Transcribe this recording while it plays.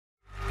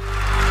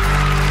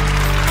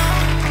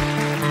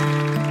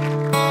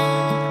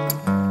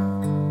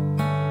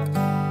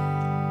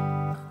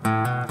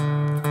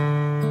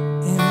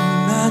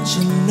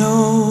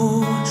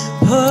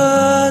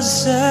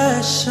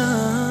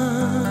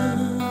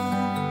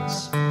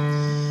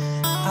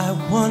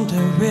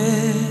wonder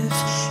if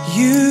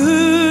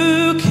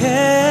you can.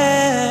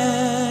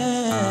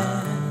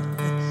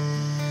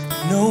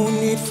 No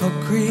need for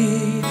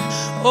greed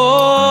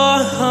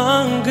or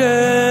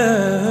hunger.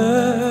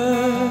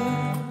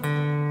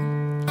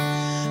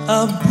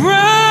 A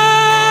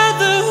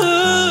brotherhood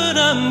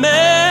of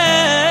men.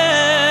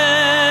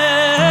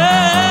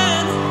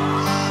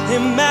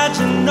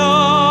 Imagine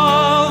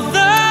all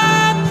the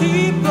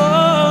people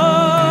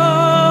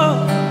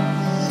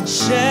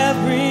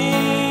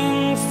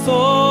sharing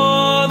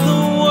for the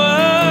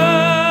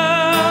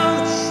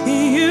world.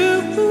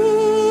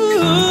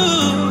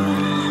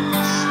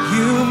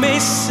 You may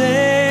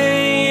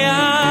say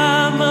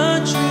I'm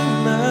a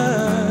dreamer,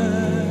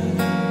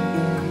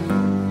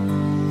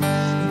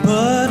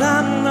 but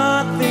I'm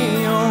not the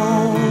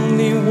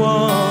only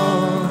one.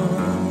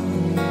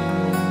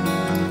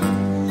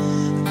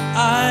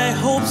 I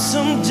hope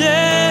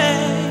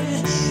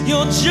someday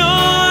you'll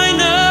join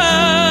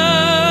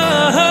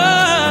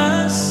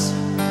us,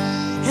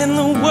 and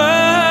the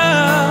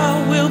world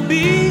will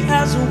be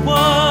as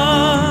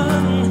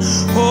one.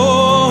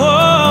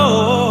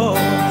 Oh,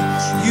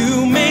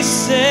 you may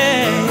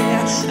say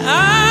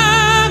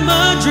I'm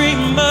a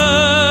dreamer,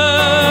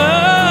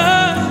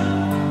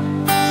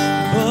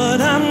 but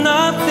I'm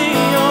not the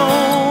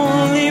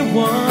only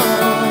one.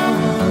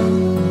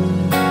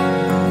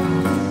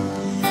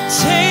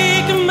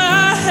 Take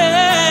my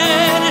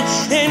hand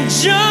and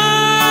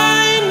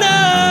join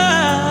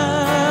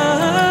us,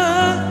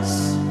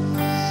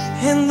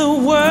 and the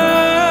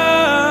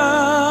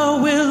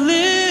world will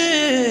live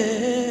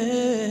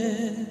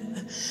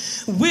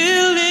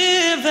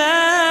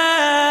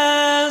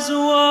as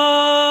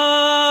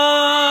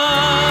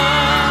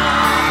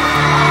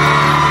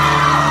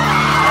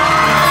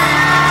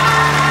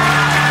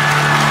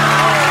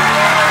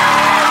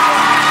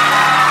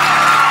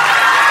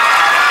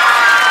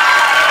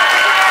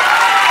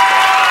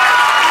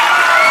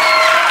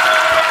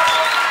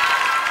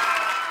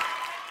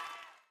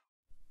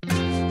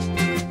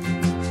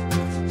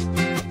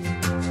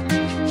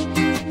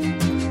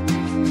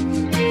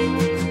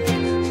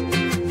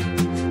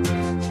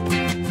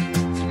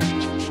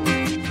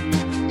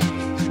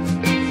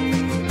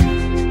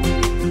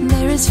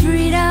There is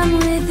freedom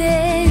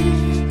within,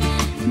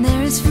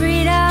 there is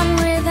freedom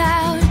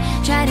without.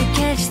 Try to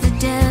catch the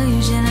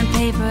deluge in a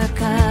paper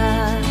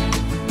cup.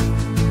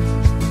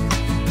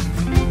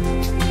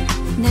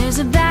 There's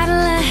a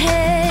battle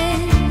ahead,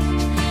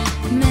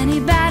 many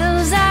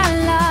battles are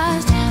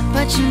lost,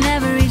 but you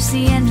never reach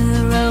the end of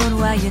the road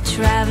while you're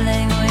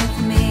traveling with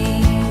me.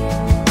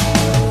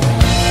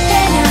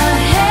 Hey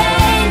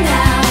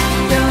now,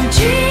 don't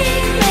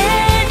dream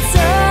it's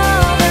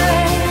over.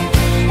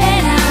 Hey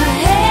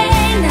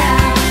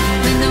now,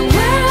 when the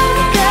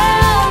world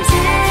comes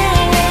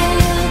in,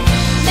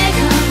 they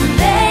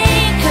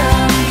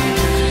come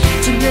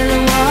to build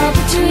a wall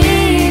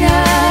between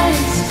us.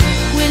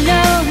 We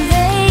know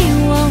they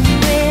won't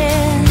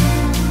win.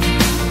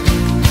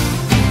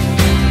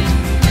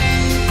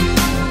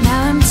 Now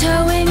I'm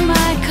towing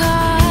my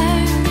car,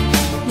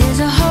 there's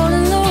a hole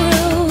in the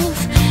roof.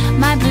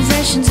 My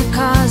possessions are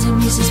causing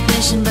me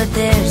suspicion, but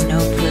there's no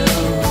proof.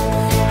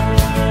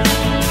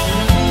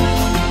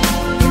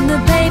 In the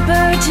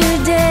paper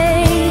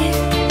today,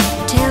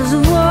 tales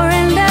of war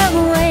and of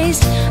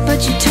waste, but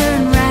you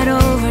turn right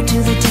over to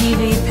the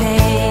TV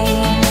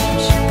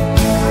page.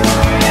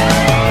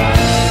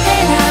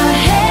 Hey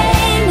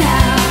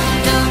now,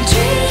 don't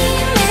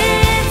dream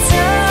it's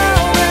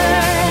over.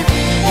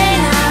 Hey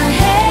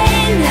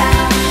now,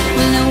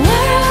 when the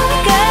world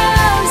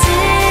comes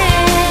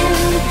in,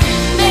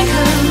 they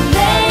come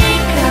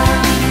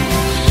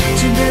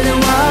to build a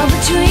wall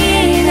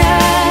between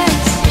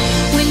us.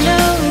 We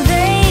know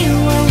they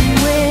won't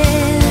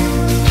win.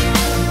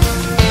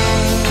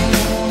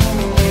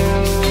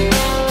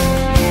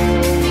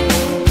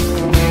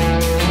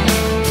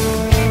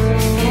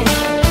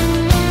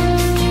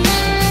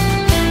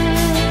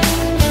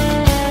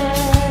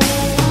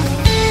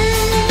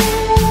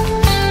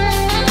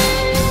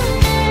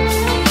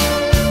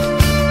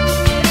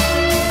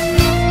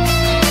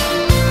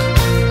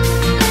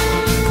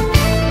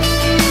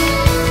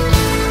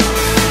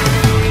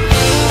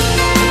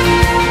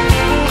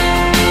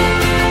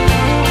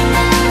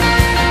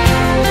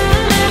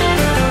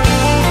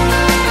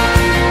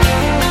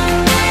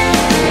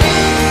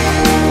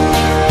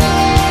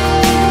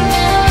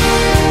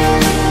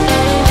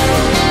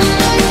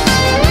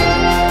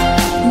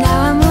 Now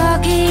I'm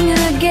walking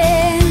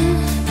again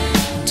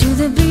to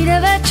the beat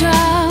of a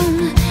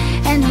drum,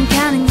 and I'm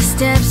counting the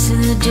steps to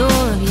the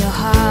door of your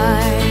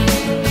heart.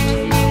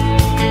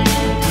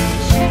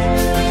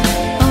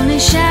 Only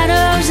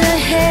shadows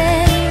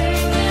ahead,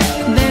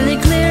 barely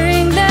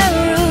clearing the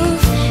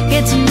roof.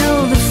 Get to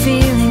know the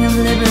feeling of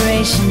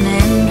liberation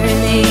and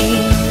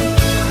relief.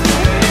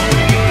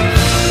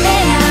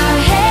 Hey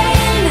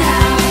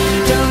now,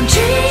 don't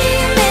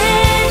dream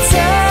it's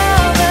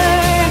over.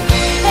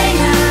 Hey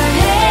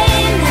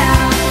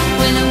now,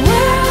 when the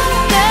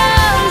world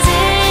comes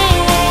in,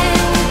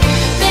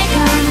 they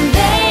come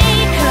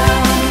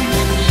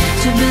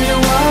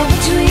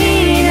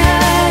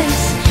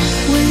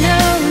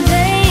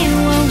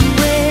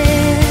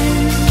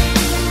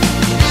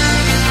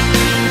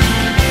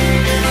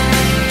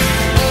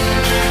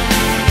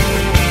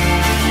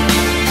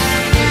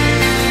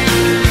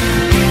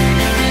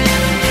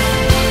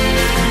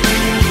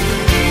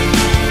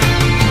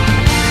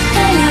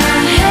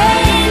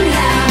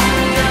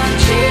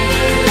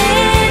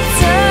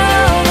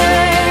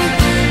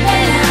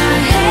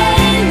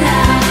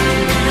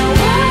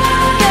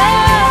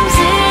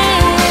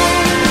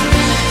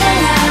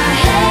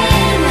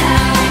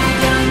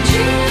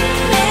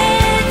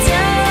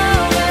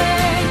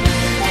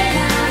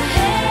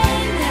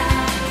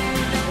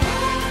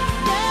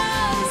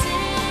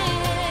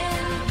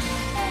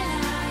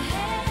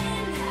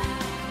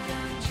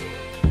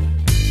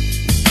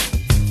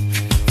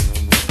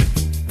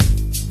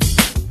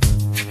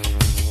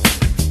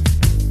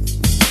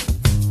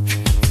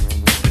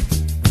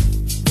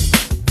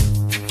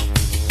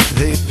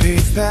They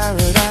paved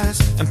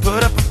paradise and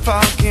put up a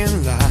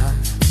parking lot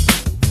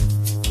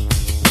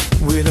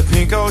with a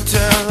pink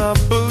hotel, a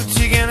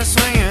boutique, and a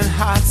swinging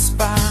hot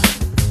spot.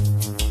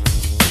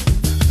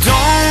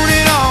 Don't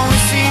it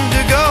always seem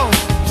to go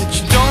that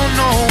you don't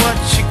know what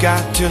you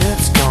got till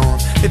it's gone?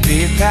 They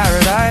paved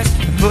paradise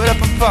and put up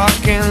a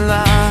parking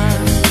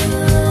lot.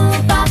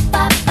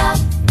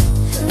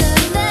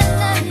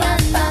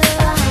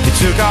 They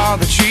took all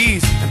the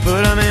trees and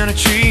put them in a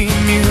tree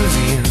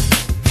museum,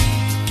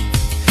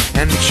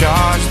 and they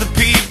charged the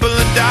people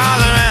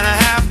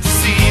 $1.50 to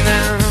see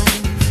them.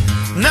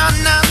 No,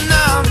 no,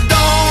 no,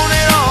 don't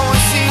it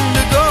always seem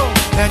to go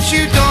that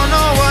you don't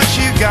know what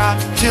you got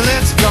till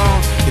it's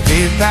gone? They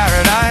paved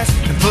paradise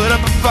and put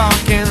up a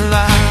parking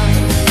lot.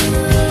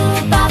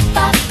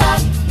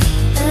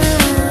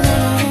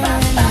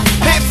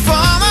 Hey,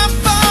 farmer,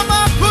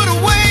 put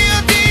away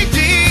your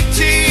DDT.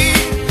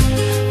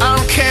 I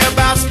don't care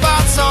about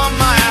spots on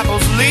my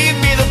apples, leave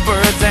me the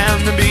birds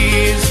and the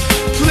bees.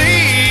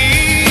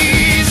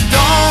 Please,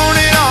 don't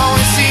it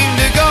always seem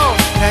to go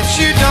that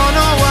you don't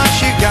know what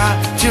you got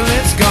till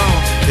it's gone?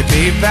 They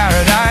paved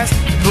paradise,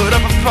 put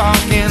up a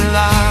parking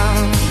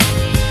lot.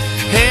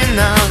 Hey,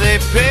 now they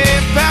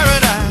paved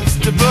paradise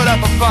to put up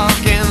a parking lot.